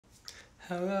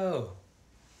Hello.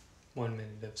 1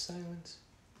 minute of silence.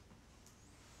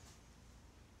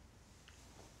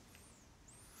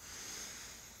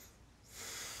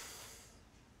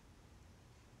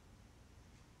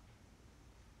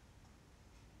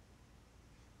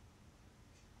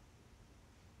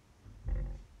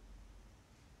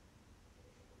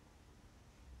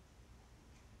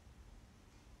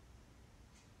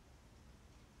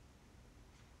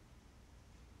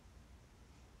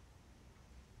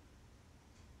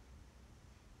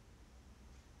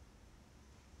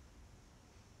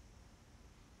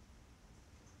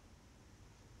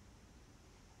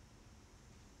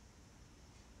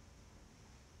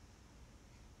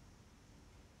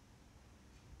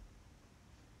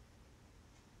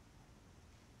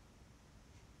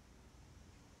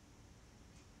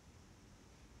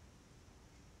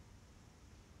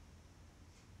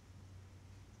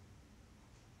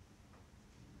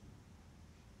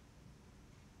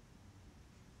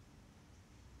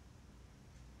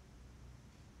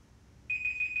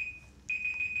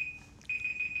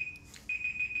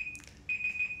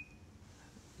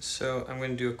 So I'm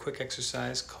going to do a quick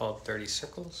exercise called 30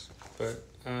 circles, but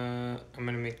I'm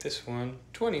going to make this one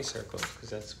 20 circles because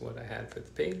that's what I had for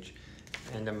the page.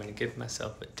 And I'm going to give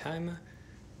myself a timer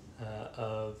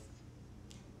of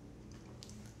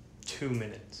 2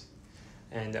 minutes.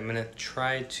 And I'm going to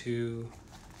try to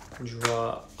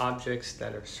draw objects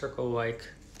that are circle-like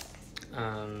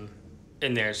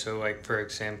in there. So like, for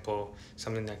example,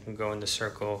 something that can go in the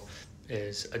circle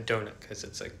is a donut because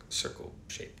it's like circle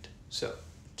shaped. So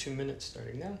 2 minutes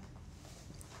starting now.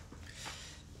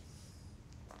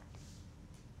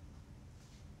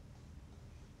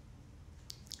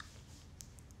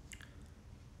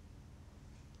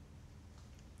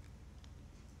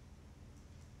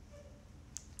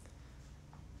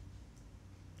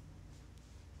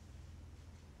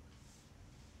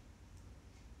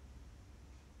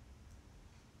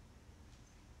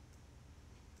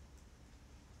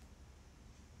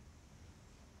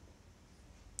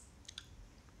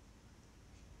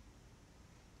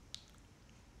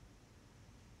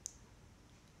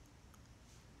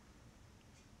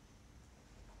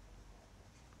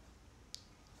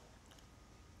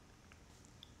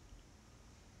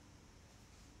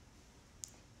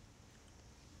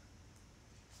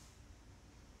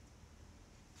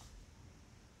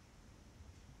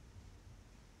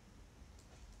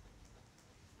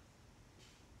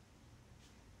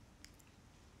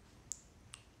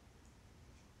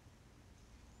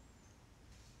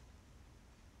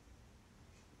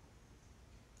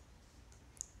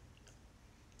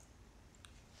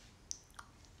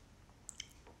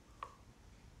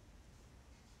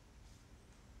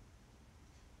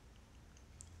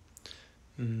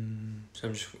 So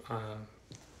I'm just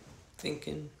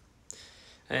thinking,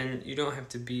 and you don't have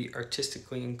to be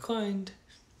artistically inclined.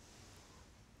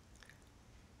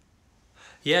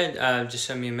 Yeah, just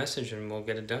send me a message and we'll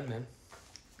get it done, man.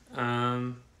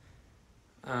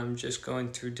 I'm just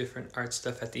going through different art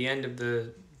stuff. At the end of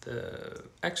the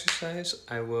exercise,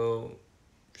 I will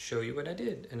show you what I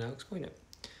did and I'll explain it.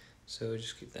 So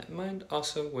just keep that in mind.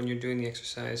 Also, when you're doing the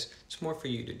exercise, it's more for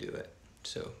you to do it.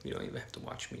 So you don't even have to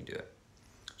watch me do it.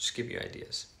 Just give you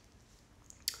ideas.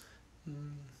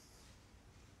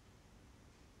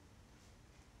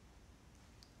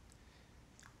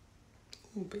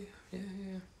 Oh, yeah.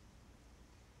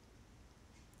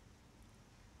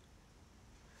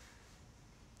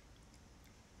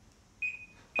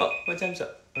 Oh, my time's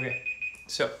up. Okay,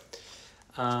 so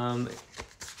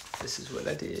this is what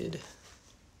I did,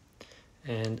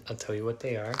 and I'll tell you what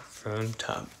they are from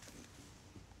top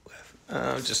left.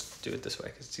 I'll just do it this way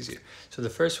because it's easier. So the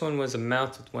first one was a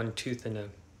mouth with one tooth and a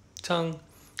tongue.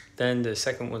 Then the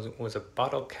second one was a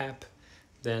bottle cap.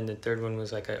 Then the third one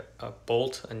was like a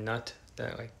bolt, a nut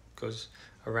that like goes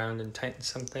around and tightens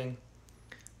something.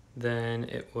 Then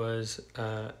it was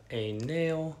a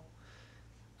nail,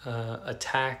 a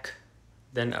tack,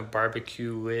 then a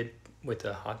barbecue lid with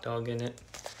a hot dog in it.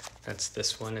 That's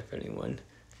this one if anyone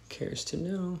cares to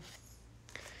know.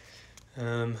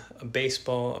 A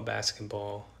baseball, a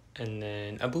basketball, and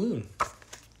then a balloon.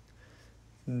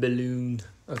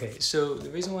 Okay, so the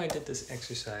reason why I did this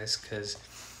exercise, because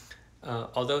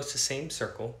although it's the same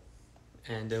circle,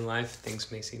 and in life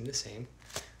things may seem the same,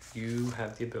 you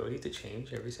have the ability to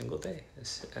change every single day,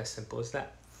 as simple as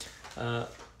that.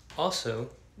 Also,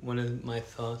 one of my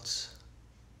thoughts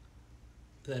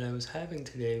that I was having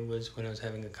today was when I was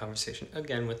having a conversation,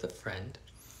 again, with a friend,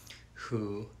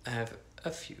 who I have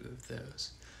a few of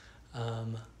those.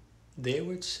 They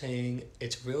were saying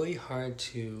it's really hard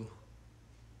to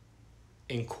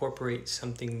incorporate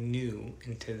something new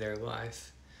into their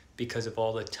life because of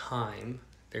all the time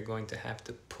they're going to have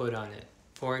to put on it.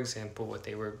 For example, what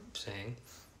they were saying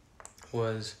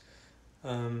was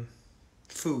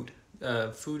food.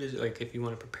 Food is like if you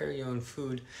want to prepare your own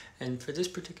food, and for this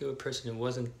particular person, it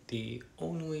wasn't the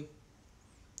only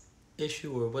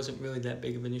issue, or it wasn't really that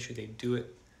big of an issue. They do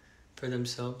it for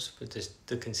themselves, but just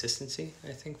the consistency,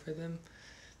 I think, for them.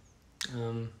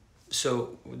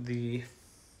 So the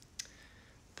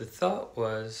thought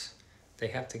was they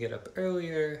have to get up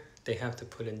earlier, they have to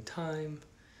put in time,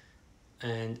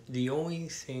 and the only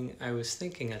thing I was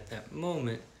thinking at that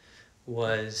moment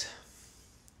was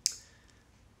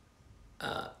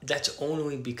that's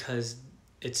only because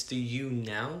it's the you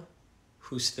now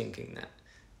who's thinking that.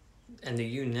 And the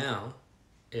you now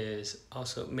is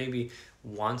also maybe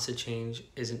wants a change,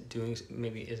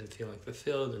 maybe isn't feeling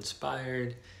fulfilled,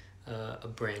 inspired, a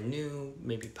brand new,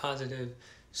 maybe positive.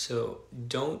 So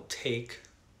don't take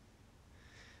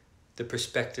the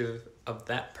perspective of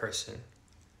that person.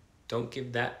 Don't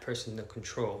give that person the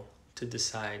control to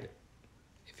decide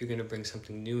if you're going to bring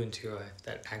something new into your life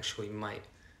that actually might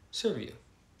serve you.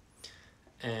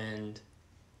 And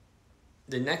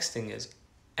the next thing is,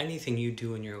 anything you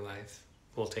do in your life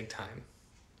will take time,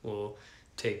 will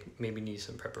need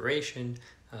some preparation.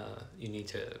 You need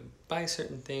to buy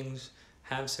certain things,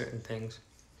 have certain things.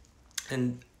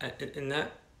 And in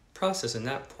that process, in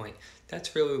that point,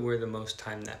 that's really where the most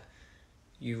time that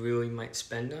you really might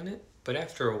spend on it. But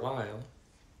after a while,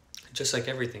 just like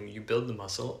everything, you build the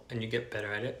muscle and you get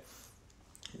better at it.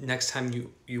 Next time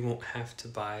you won't have to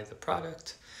buy the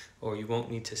product, or you won't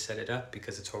need to set it up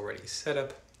because it's already set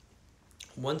up.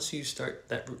 Once you start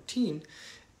that routine,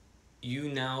 you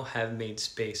now have made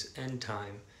space and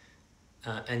time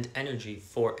and energy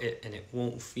for it, and it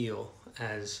won't feel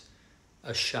as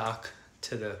a shock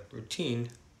to the routine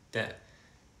that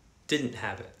didn't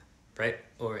have it, right?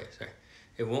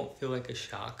 It won't feel like a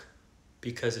shock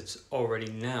because it's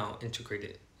already now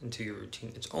integrated into your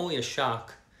routine. It's only a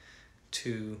shock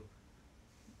to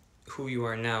who you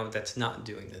are now that's not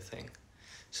doing the thing.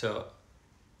 So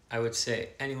I would say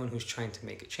anyone who's trying to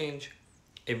make a change,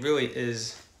 it really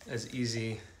is as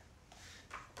easy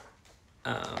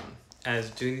as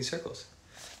doing these circles.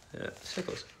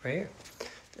 Circles right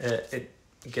here.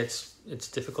 It's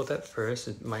difficult at first.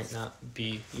 You might not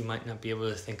be able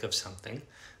to think of something,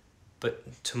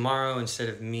 but tomorrow, instead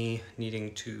of me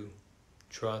needing to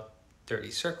draw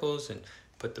 30 circles and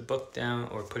put the book down,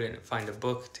 or find a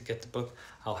book to get the book,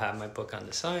 I'll have my book on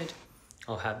the side.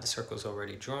 I'll have the circles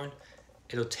already drawn.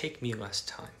 It'll take me less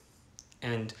time.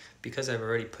 And because I've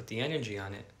already put the energy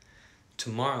on it,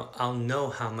 tomorrow I'll know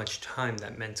how much time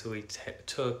that mentally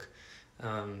took,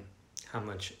 how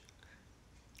much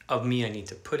of me I need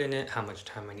to put in it, how much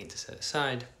time I need to set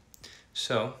aside.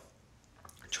 So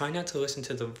try not to listen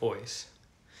to the voice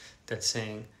that's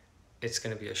saying, it's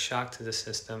going to be a shock to the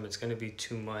system, it's going to be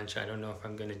too much, I don't know if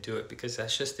I'm going to do it, because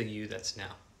that's just the you that's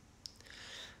now.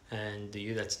 And the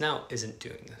you that's now isn't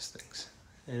doing those things.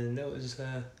 And that was,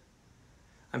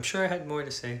 I'm sure I had more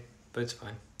to say, but it's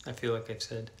fine. I feel like I've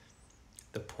said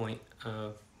the point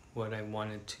of what I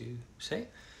wanted to say.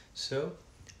 So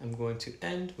I'm going to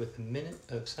end with a minute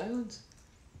of silence,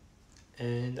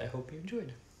 and I hope you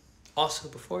enjoyed. Also,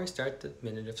 before I start the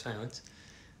minute of silence,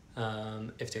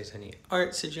 if there's any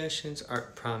art suggestions,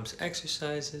 art prompts,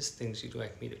 exercises, things you'd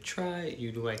like me to try,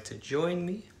 you'd like to join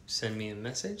me, send me a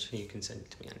message. You can send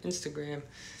it to me on Instagram,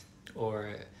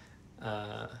 or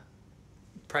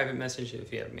private message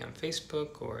if you have me on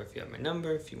Facebook, or if you have my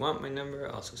number. If you want my number,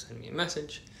 also send me a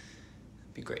message.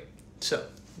 That'd be great. So,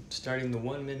 starting the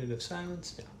 1 minute of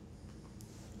silence now.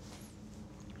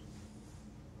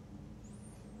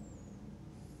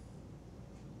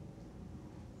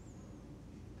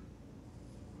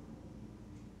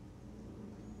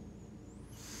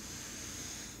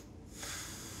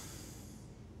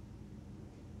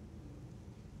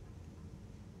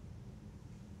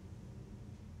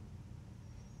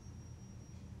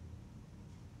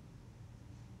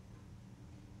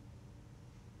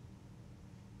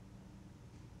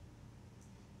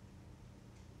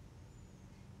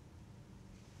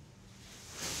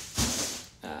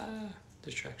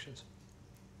 Distractions.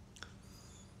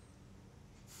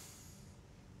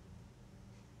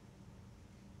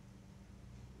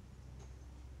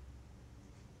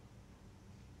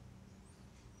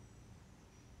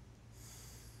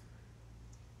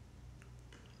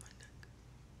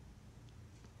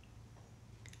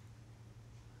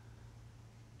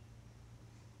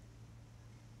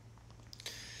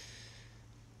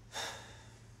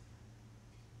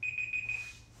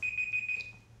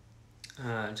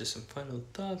 Just some final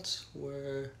thoughts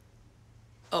were,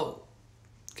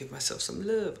 give myself some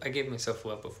love. I gave myself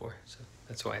love before, so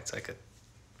that's why it's like a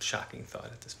shocking thought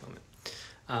at this moment.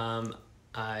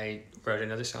 I wrote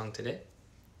another song today.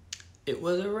 It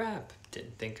was a rap.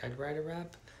 Didn't think I'd write a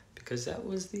rap because that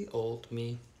was the old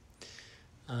me.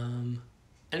 And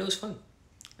it was fun.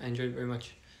 I enjoyed it very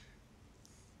much.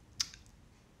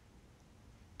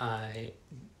 I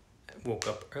woke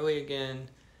up early again,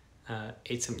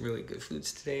 ate some really good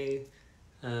foods today,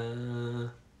 had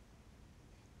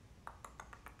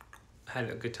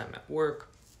a good time at work.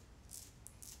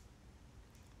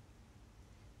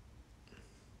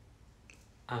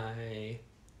 I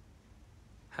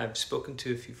have spoken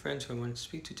to a few friends who I wanted to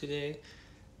speak to today,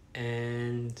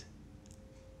 and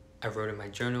I wrote in my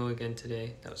journal again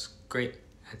today. That was great.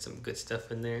 I had some good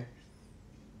stuff in there.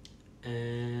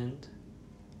 And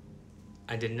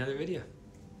I did another video,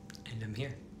 and I'm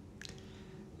here.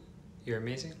 You're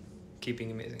amazing.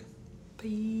 Keeping amazing.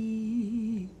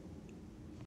 Bye.